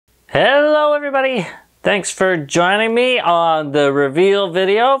Hello everybody! Thanks for joining me on the reveal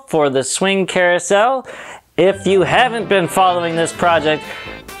video for the Swing Carousel. If you haven't been following this project,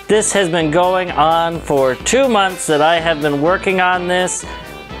 this has been going on for 2 months that I have been working on this.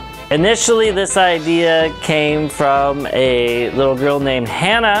 Initially, this idea came from a little girl named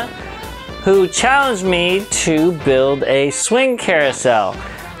Hannah who challenged me to build a swing carousel.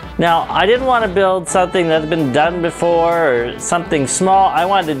 Now, I didn't want to build something that's been done before or something small. I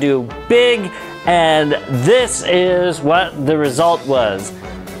wanted to do big, and this is what the result was.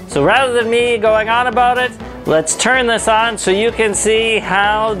 So rather than me going on about it, let's turn this on so you can see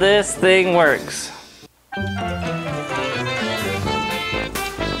how this thing works.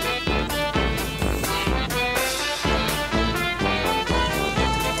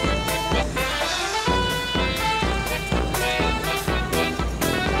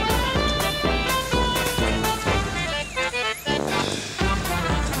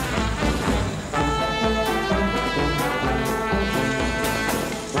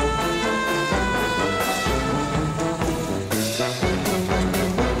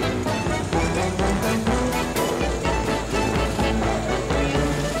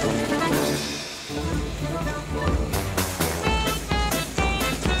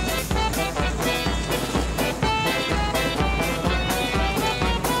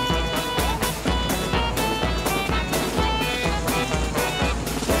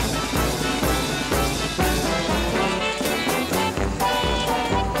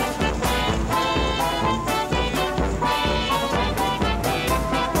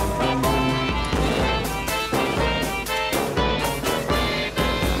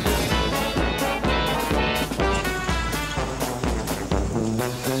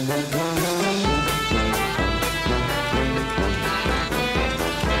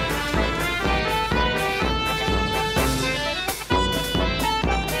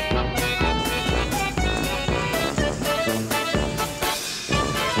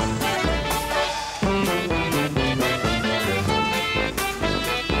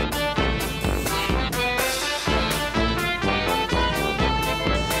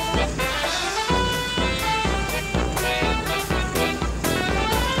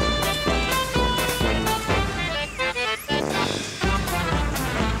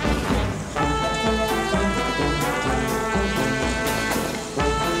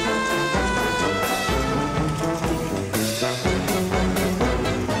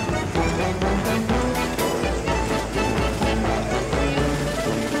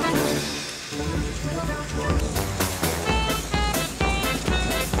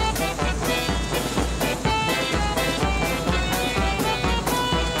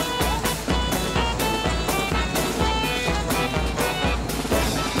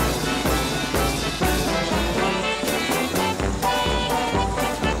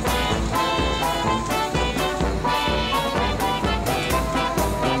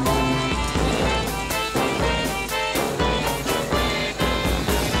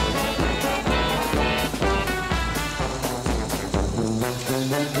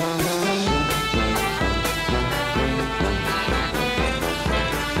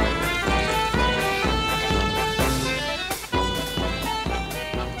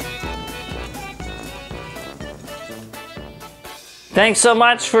 Thanks so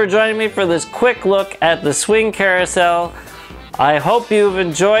much for joining me for this quick look at the Swing Carousel. I hope you've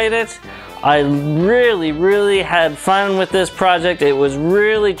enjoyed it. I really had fun with this project. It was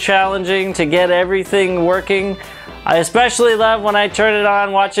really challenging to get everything working. I especially love when I turn it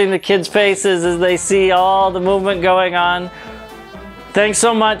on, watching the kids' faces as they see all the movement going on. Thanks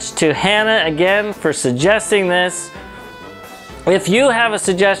so much to Hannah again for suggesting this. If you have a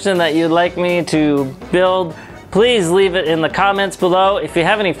suggestion that you'd like me to build, please leave it in the comments below. If you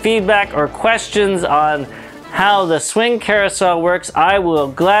have any feedback or questions on how the Swing Carousel works, I will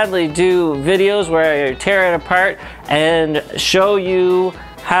gladly do videos where I tear it apart and show you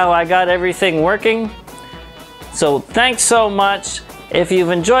how I got everything working. So thanks so much. If you've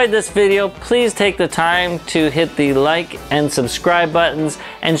enjoyed this video, please take the time to hit the like and subscribe buttons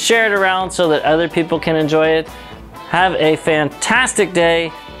and share it around so that other people can enjoy it. Have a fantastic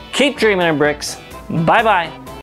day. Keep dreaming in bricks. Bye bye.